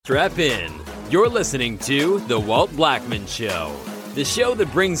Strap in. You're listening to The Walt Blackman Show, the show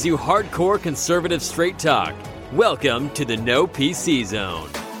that brings you hardcore conservative straight talk. Welcome to the No PC Zone.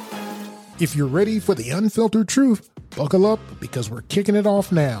 If you're ready for the unfiltered truth, buckle up because we're kicking it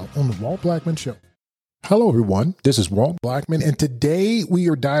off now on The Walt Blackman Show. Hello, everyone. This is Walt Blackman, and today we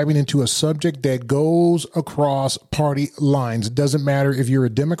are diving into a subject that goes across party lines. It doesn't matter if you're a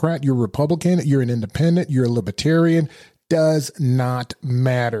Democrat, you're a Republican, you're an independent, you're a libertarian. Does not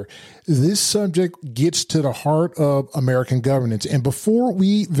matter. This subject gets to the heart of American governance. And before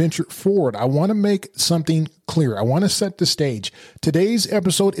we venture forward, I want to make something clear. I want to set the stage. Today's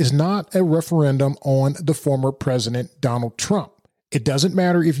episode is not a referendum on the former President Donald Trump. It doesn't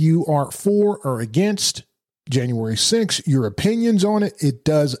matter if you are for or against January 6th, your opinions on it, it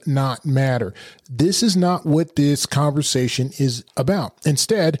does not matter. This is not what this conversation is about.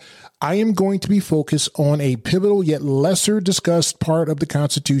 Instead, I am going to be focused on a pivotal yet lesser discussed part of the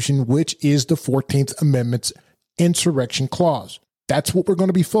Constitution, which is the 14th Amendment's Insurrection Clause. That's what we're going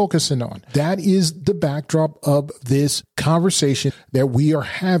to be focusing on. That is the backdrop of this conversation that we are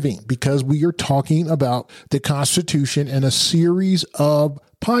having because we are talking about the Constitution in a series of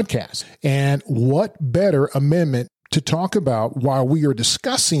podcasts. And what better amendment to talk about while we are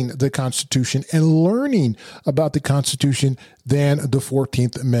discussing the Constitution and learning about the Constitution than the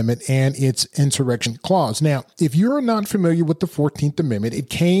 14th Amendment and its Insurrection Clause. Now, if you're not familiar with the 14th Amendment, it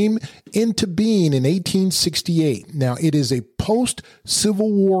came into being in 1868. Now, it is a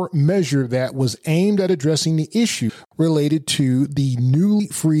post-Civil War measure that was aimed at addressing the issue related to the newly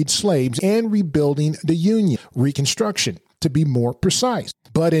freed slaves and rebuilding the Union, Reconstruction, to be more precise.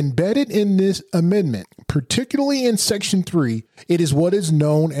 But embedded in this amendment, particularly in Section 3, it is what is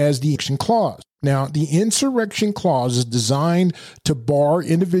known as the Insurrection Clause. Now, the Insurrection Clause is designed to bar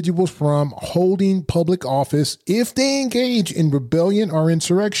individuals from holding public office if they engage in rebellion or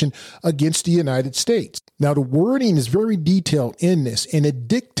insurrection against the United States. Now, the wording is very detailed in this, and it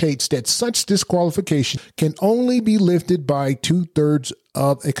dictates that such disqualification can only be lifted by 2/3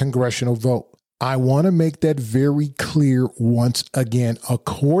 of a congressional vote. I want to make that very clear once again.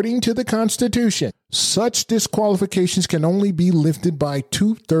 According to the Constitution, such disqualifications can only be lifted by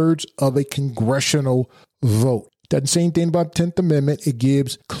 2/3 of a congressional vote. Doesn't say anything about the 10th Amendment. It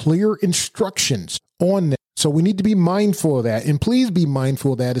gives clear instructions on that. So we need to be mindful of that. And please be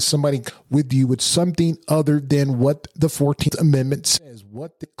mindful of that as somebody with you with something other than what the 14th Amendment says,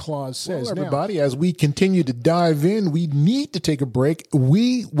 what the clause says. Well, everybody, as we continue to dive in, we need to take a break.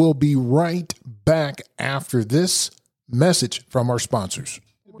 We will be right back after this message from our sponsors.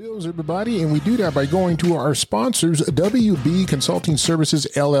 Bills, everybody, and we do that by going to our sponsors, WB Consulting Services,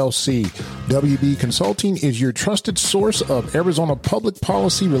 LLC. WB Consulting is your trusted source of Arizona public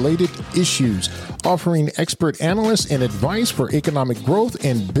policy related issues, offering expert analysts and advice for economic growth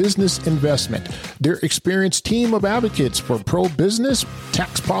and business investment. Their experienced team of advocates for pro-business,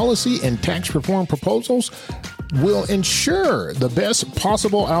 tax policy, and tax reform proposals will ensure the best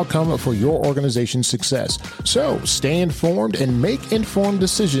possible outcome for your organization's success. So stay informed and make informed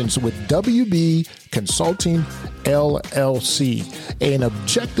decisions with WB Consulting LLC, an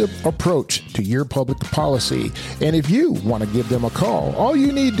objective approach to your public policy. And if you want to give them a call, all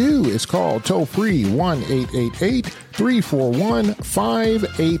you need to do is call toll-free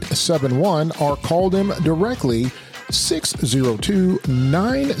 1-888-341-5871 or call them directly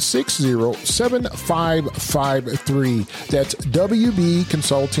 602-960-7553. That's WB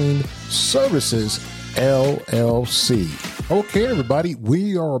Consulting Services, LLC. Okay, everybody,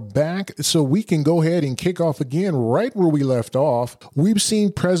 we are back, so we can go ahead and kick off again right where we left off. We've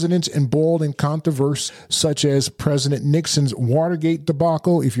seen presidents embroiled in controversy, such as President Nixon's Watergate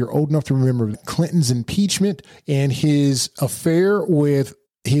debacle, if you're old enough to remember Clinton's impeachment and his affair with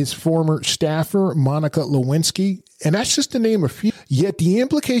his former staffer, Monica Lewinsky. And that's just to name a few. Yet the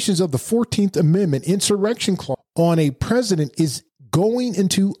implications of the 14th Amendment Insurrection Clause on a president is going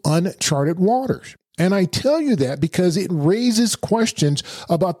into uncharted waters. And I tell you that because it raises questions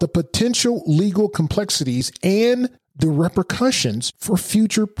about the potential legal complexities and the repercussions for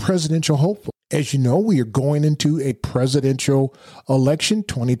future presidential hopefuls. As you know, we are going into a presidential election,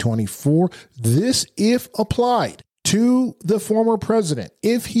 2024. This, if applied to the former president,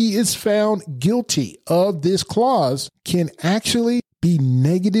 if he is found guilty of this clause, can actually be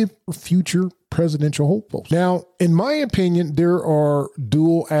negative for future presidential hopefuls. Now, in my opinion, there are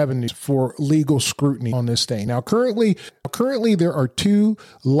dual avenues for legal scrutiny on this thing. Now, currently there are two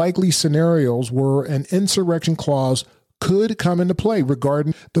likely scenarios where an insurrection clause could come into play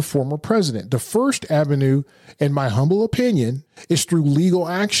regarding the former president. The first avenue, in my humble opinion, is through legal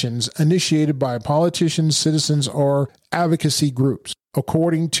actions initiated by politicians, citizens, or advocacy groups.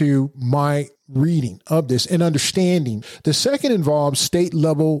 according to my reading of this and understanding. The second involves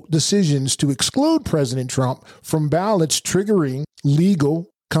state-level decisions to exclude President Trump from ballots, triggering legal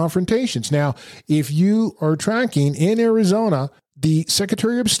confrontations. Now, if you are tracking in Arizona, the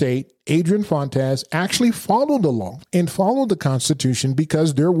Secretary of State, Adrian Fontes, actually followed the law and followed the Constitution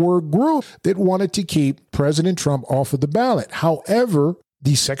because there were groups that wanted to keep President Trump off of the ballot. However,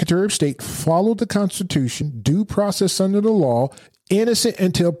 the Secretary of State followed the Constitution, due process under the law, innocent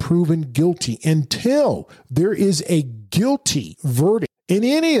until proven guilty. Until there is a guilty verdict in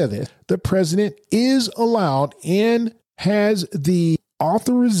any of this, the president is allowed and has the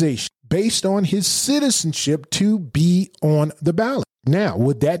authorization based on his citizenship to be on the ballot. Now,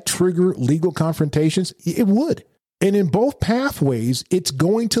 would that trigger legal confrontations? It would. And in both pathways, it's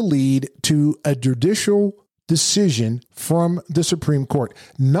going to lead to a judicial decision from the Supreme Court,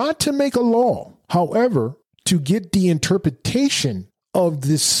 not to make a law, however, to get the interpretation of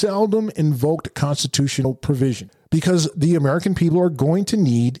this seldom invoked constitutional provision, because the American people are going to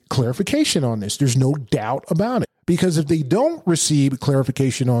need clarification on this. There's no doubt about it. Because if they don't receive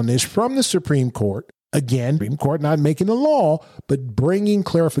clarification on this from the Supreme Court, again, Supreme Court not making a law, but bringing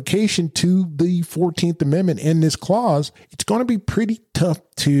clarification to the 14th Amendment in this clause, it's going to be pretty tough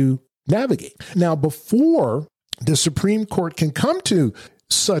to navigate. Now, before the Supreme Court can come to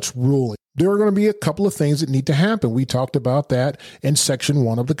such ruling, there are going to be a couple of things that need to happen. We talked about that in Section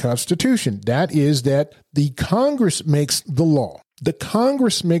 1 of the Constitution. That is that the Congress makes the law. The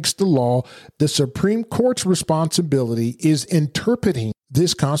Congress makes the law. The Supreme Court's responsibility is interpreting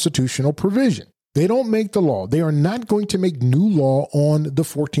this constitutional provision. They don't make the law. They are not going to make new law on the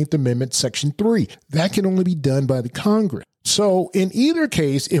 14th Amendment, Section 3. That can only be done by the Congress. So in either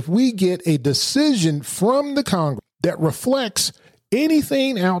case, if we get a decision from the Congress that reflects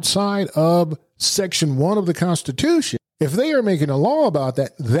anything outside of Section 1 of the Constitution, if they are making a law about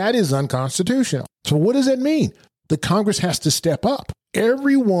that, that is unconstitutional. So what does that mean? The Congress has to step up.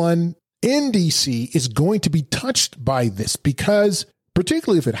 Everyone in D.C. is going to be touched by this because,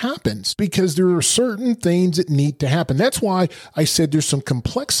 particularly if it happens, because there are certain things that need to happen. That's why I said there's some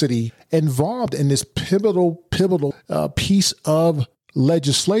complexity involved in this pivotal piece of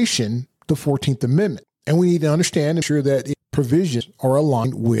legislation, the 14th Amendment. And we need to understand and ensure that its provisions are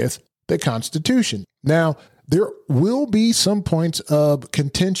aligned with the Constitution. Now, there will be some points of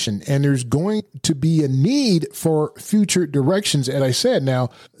contention, and there's going to be a need for future directions, as I said. Now,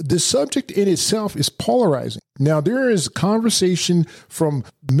 the subject in itself is polarizing. Now, there is conversation from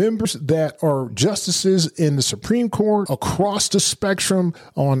members that are justices in the Supreme Court across the spectrum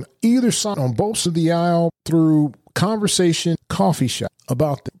on either side, on both sides of the aisle, through conversation, coffee shop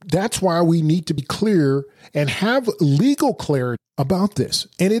about this. That's why we need to be clear and have legal clarity about this.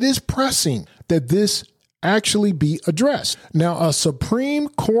 And it is pressing that this actually be addressed. Now, a Supreme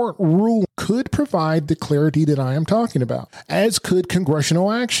Court rule could provide the clarity that I am talking about, as could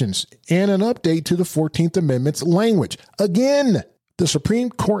congressional actions and an update to the 14th Amendment's language. Again, the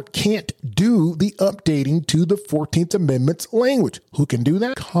Supreme Court can't do the updating to the 14th Amendment's language. Who can do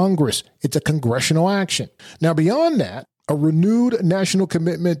that? Congress. It's a congressional action. Now, beyond that, a renewed national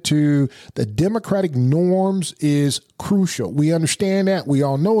commitment to the democratic norms is crucial. We understand that. We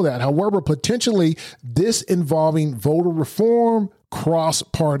all know that. However, potentially this involving voter reform,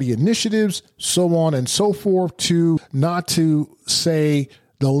 cross-party initiatives, so on and so forth, to not to say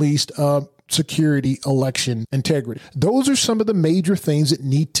the least of security, election integrity. Those are some of the major things that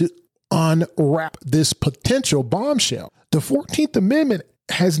need to unwrap this potential bombshell. The 14th Amendment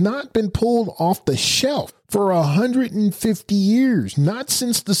has not been pulled off the shelf for 150 years, not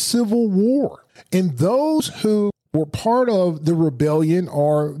since the Civil War. And those who were part of the rebellion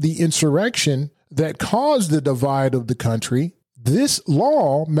or the insurrection that caused the divide of the country, this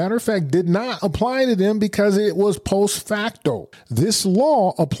law, matter of fact, did not apply to them because it was post facto. This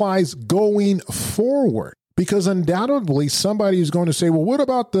law applies going forward because undoubtedly somebody is going to say, well, what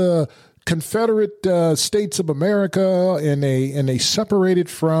about the Confederate States of America and they separated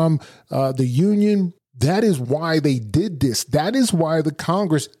from the Union? That is why they did this. That is why the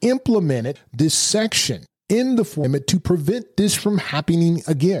Congress implemented this section in the amendment to prevent this from happening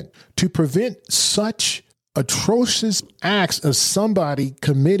again, to prevent such atrocious acts of somebody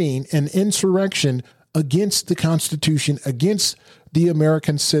committing an insurrection against the Constitution, against the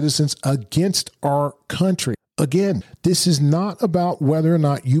American citizens, against our country. Again, this is not about whether or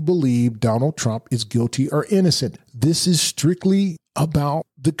not you believe Donald Trump is guilty or innocent. This is strictly about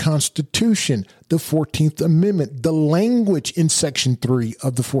the Constitution, the 14th Amendment, the language in Section 3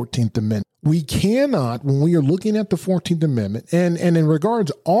 of the 14th Amendment. We cannot, when we are looking at the 14th Amendment, and in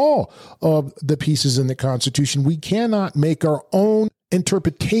regards all of the pieces in the Constitution, we cannot make our own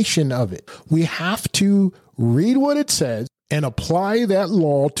interpretation of it. We have to read what it says and apply that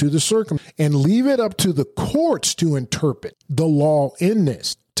law to the circumstance and leave it up to the courts to interpret the law in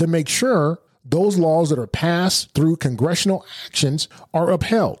this to make sure those laws that are passed through congressional actions are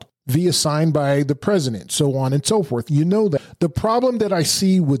upheld via signed by the president, so on and so forth. You know that. The problem that I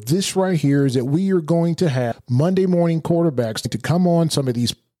see with this right here is that we are going to have Monday morning quarterbacks to come on some of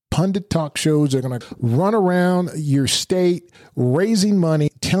these pundit talk shows. They're going to run around your state raising money,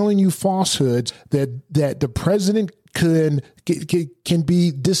 telling you falsehoods that the president can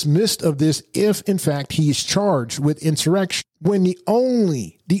be dismissed of this if, in fact, he is charged with insurrection. When the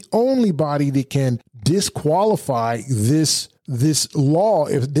only body that can disqualify this law,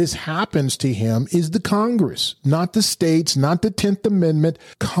 if this happens to him, is the Congress, not the states, not the 10th Amendment,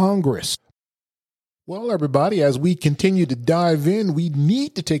 Congress. Well, everybody, as we continue to dive in, we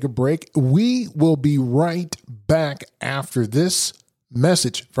need to take a break. We will be right back after this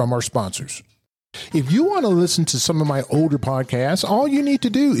message from our sponsors. If you want to listen to some of my older podcasts, all you need to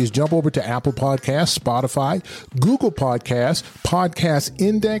do is jump over to Apple Podcasts, Spotify, Google Podcasts, Podcast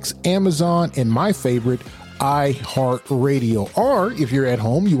Index, Amazon, and my favorite, iHeartRadio. Or if you're at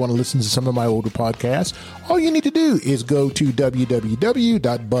home, you want to listen to some of my older podcasts, all you need to do is go to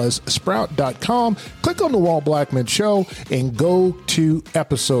www.buzzsprout.com, click on the Walt Blackman Show, and go to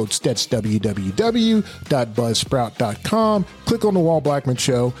episodes. That's www.buzzsprout.com. Click on the Walt Blackman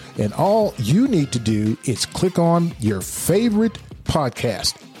Show, and all you need to do is click on your favorite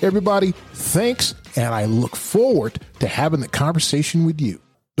podcast. Everybody, thanks, and I look forward to having the conversation with you.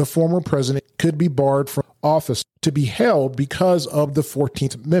 The former president could be barred from office to be held because of the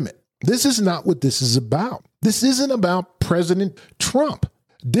 14th Amendment. This is not what this is about. This isn't about President Trump.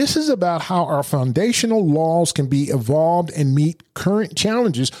 This is about how our foundational laws can be evolved and meet current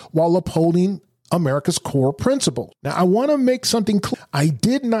challenges while upholding America's core principles. Now, I want to make something clear. I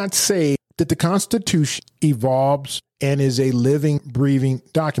did not say that the Constitution evolves and is a living, breathing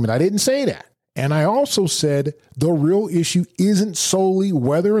document. I didn't say that. And I also said the real issue isn't solely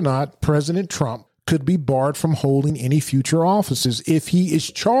whether or not President Trump could be barred from holding any future offices if he is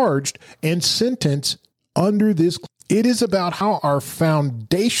charged and sentenced under this. It is about how our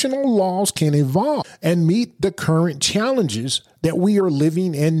foundational laws can evolve and meet the current challenges that we are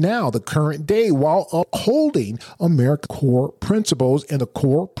living in now, the current day, while upholding America's core principles. And the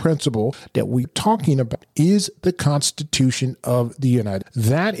core principle that we're talking about is the Constitution of the United States.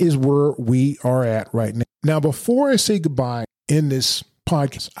 That is where we are at right now. Now, before I say goodbye in this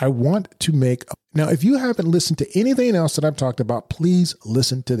podcast, I want to now, if you haven't listened to anything else that I've talked about, please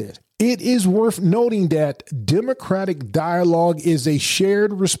listen to this. It is worth noting that democratic dialogue is a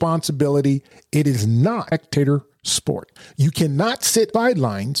shared responsibility. It is not a spectator sport. You cannot sit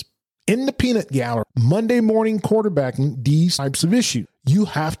sidelines in the peanut gallery Monday morning quarterbacking these types of issues. You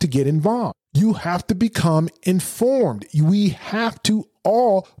have to get involved. You have to become informed. We have to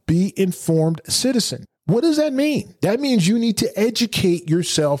all be informed citizens. What does that mean? That means you need to educate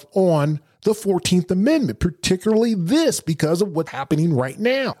yourself on the 14th Amendment, particularly this, because of what's happening right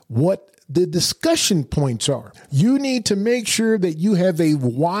now, what the discussion points are. You need to make sure that you have a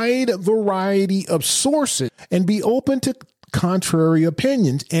wide variety of sources and be open to contrary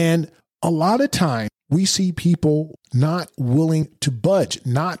opinions. And a lot of time we see people not willing to budge,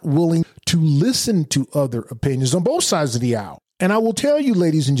 not willing to listen to other opinions on both sides of the aisle. And I will tell you,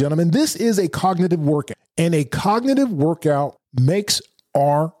 ladies and gentlemen, this is a cognitive workout, and a cognitive workout makes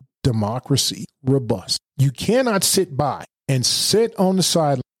our democracy robust. You cannot sit by and sit on the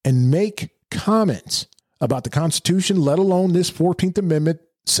sideline and make comments about the Constitution, let alone this 14th Amendment,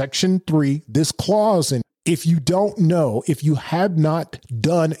 Section 3, this clause. And if you don't know, if you have not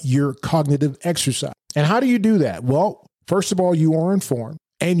done your cognitive exercise. And how do you do that? Well, first of all, you are informed,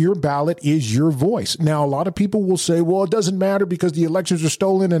 and your ballot is your voice. Now, a lot of people will say, well, it doesn't matter because the elections are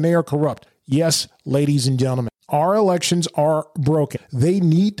stolen and they are corrupt. Yes, ladies and gentlemen, our elections are broken. They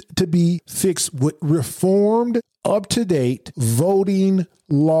need to be fixed with reformed, up-to-date voting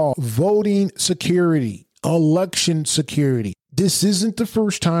law, voting security, election security. This isn't the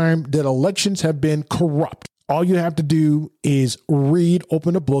first time that elections have been corrupt. All you have to do is read,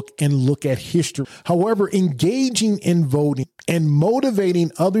 open a book, and look at history. However, engaging in voting and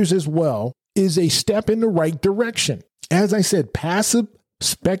motivating others as well is a step in the right direction. As I said, passive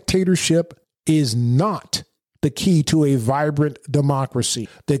spectatorship is not the key to a vibrant democracy.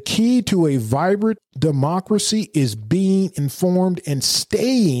 The key to a vibrant democracy is being informed and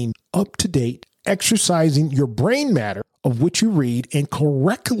staying up to date, exercising your brain matter of what you read and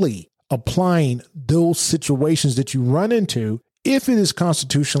correctly applying those situations that you run into, if it is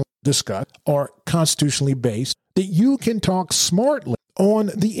constitutionally discussed or constitutionally based, that you can talk smartly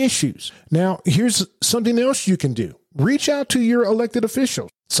on the issues. Now, here's something else you can do. Reach out to your elected officials.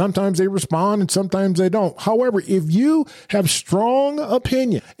 Sometimes they respond and sometimes they don't. However, if you have strong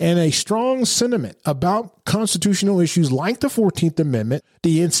opinion and a strong sentiment about constitutional issues like the 14th Amendment,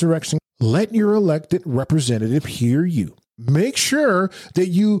 the insurrection, let your elected representative hear you. Make sure that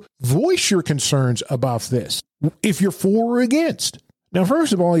you voice your concerns about this, if you're for or against. Now,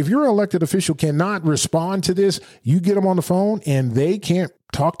 first of all, if your elected official cannot respond to this, you get them on the phone and they can't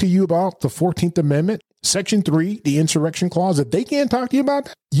talk to you about the 14th Amendment, Section 3, the Insurrection Clause. If they can't talk to you about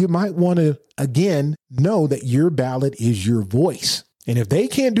that, you might want to, again, know that your ballot is your voice. And if they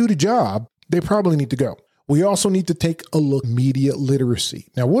can't do the job, they probably need to go. We also need to take a look at media literacy.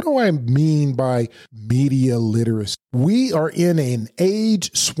 Now, what do I mean by media literacy? We are in an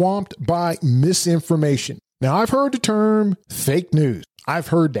age swamped by misinformation. Now, I've heard the term fake news. I've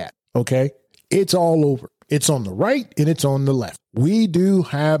heard that, okay? It's all over. It's on the right and it's on the left. We do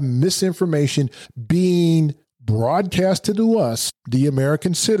have misinformation being broadcasted to us, the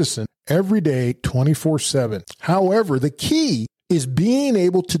American citizen, every day, 24/7. However, the key is being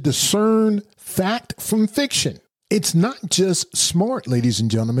able to discern fact from fiction. It's not just smart, ladies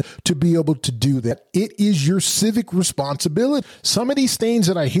and gentlemen, to be able to do that. It is your civic responsibility. Some of these things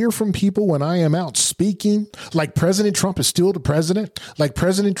that I hear from people when I am out speaking, like President Trump is still the president, like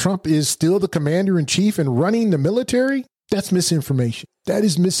President Trump is still the commander in chief and running the military, that's misinformation. That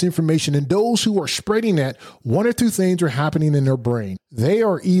is misinformation. And those who are spreading that, one or two things are happening in their brain. They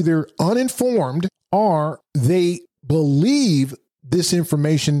are either uninformed or they believe this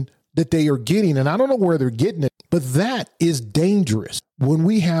information that they are getting. And I don't know where they're getting it, but that is dangerous when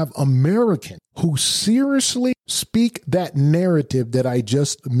we have Americans who seriously speak that narrative that I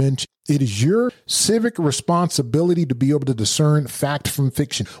just mentioned. It is your civic responsibility to be able to discern fact from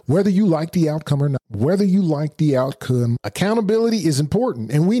fiction, whether you like the outcome or not, whether you like the outcome. Accountability is important,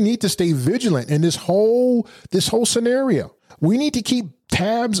 and we need to stay vigilant in this whole scenario. We need to keep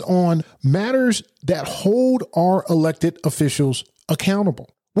tabs on matters that hold our elected officials accountable.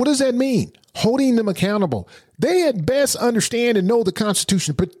 What does that mean? Holding them accountable. They at best understand and know the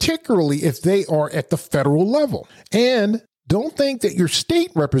Constitution, particularly if they are at the federal level. And don't think that your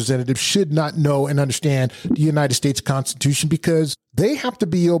state representative should not know and understand the United States Constitution, because they have to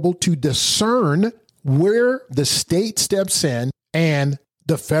be able to discern where the state steps in and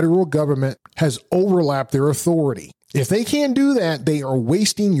the federal government has overlapped their authority. If they can't do that, they are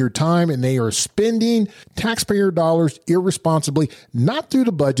wasting your time and they are spending taxpayer dollars irresponsibly, not through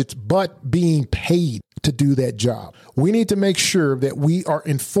the budgets, but being paid to do that job. We need to make sure that we are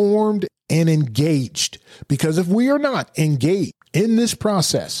informed and engaged, because if we are not engaged in this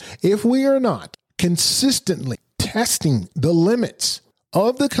process, if we are not consistently testing the limits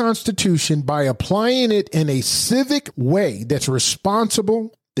of the Constitution by applying it in a civic way that's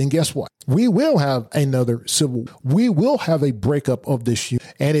responsible, then guess what? We will have another civil war. We will have a breakup of this union.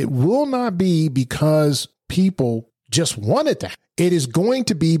 And it will not be because people just want it to happen. It is going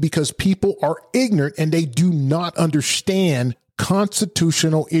to be because people are ignorant and they do not understand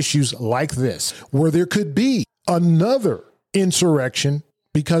constitutional issues like this, where there could be another insurrection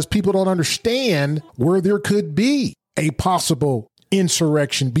because people don't understand where there could be a possible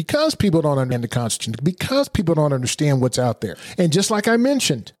insurrection because people don't understand the Constitution, because people don't understand what's out there. And just like I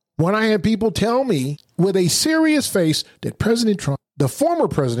mentioned, when I have people tell me with a serious face that President Trump, the former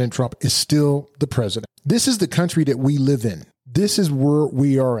President Trump, is still the president. This is the country that we live in. This is where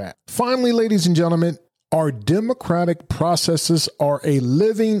we are at. Finally, ladies and gentlemen, our democratic processes are a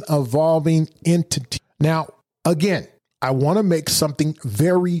living, evolving entity. Now, again, I want to make something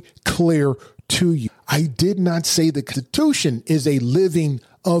very clear to you. I did not say the Constitution is a living,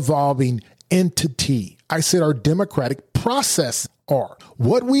 evolving entity. I said our democratic process are.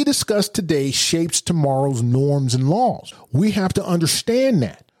 What we discuss today shapes tomorrow's norms and laws. We have to understand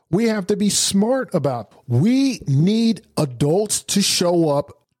that. We have to be smart about it. We need adults to show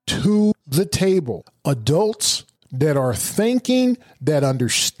up to the table. Adults that are thinking, that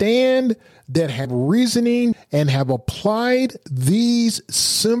understand, that have reasoning, and have applied these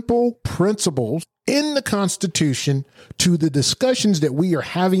simple principles in the Constitution to the discussions that we are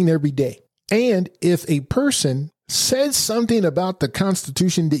having every day. And if a person says something about the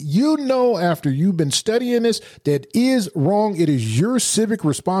Constitution that you know after you've been studying this that is wrong, it is your civic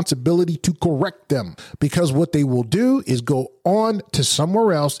responsibility to correct them, because what they will do is go on to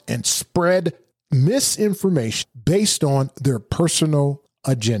somewhere else and spread misinformation based on their personal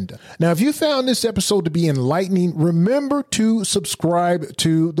agenda. Now, if you found this episode to be enlightening, remember to subscribe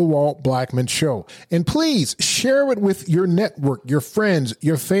to The Walt Blackman Show. And please share it with your network, your friends,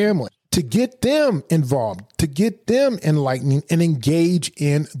 your family. to get them involved, to get them enlightening and engage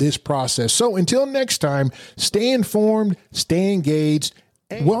in this process. So until next time, stay informed, stay engaged.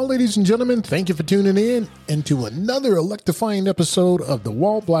 Well, ladies and gentlemen, thank you for tuning in into another electrifying episode of The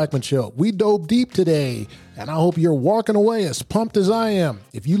Walt Blackman Show. We dove deep today, and I hope you're walking away as pumped as I am.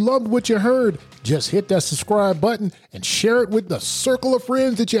 If you loved what you heard, just hit that subscribe button and share it with the circle of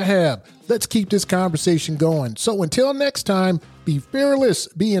friends that you have. Let's keep this conversation going. So until next time, be fearless,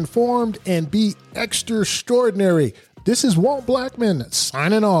 be informed, and be extraordinary. This is Walt Blackman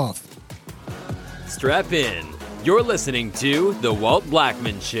signing off. Strap in. You're listening to The Walt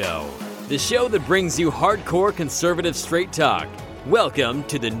Blackman Show, the show that brings you hardcore conservative straight talk. Welcome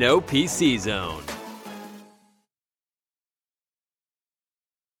to the No PC Zone.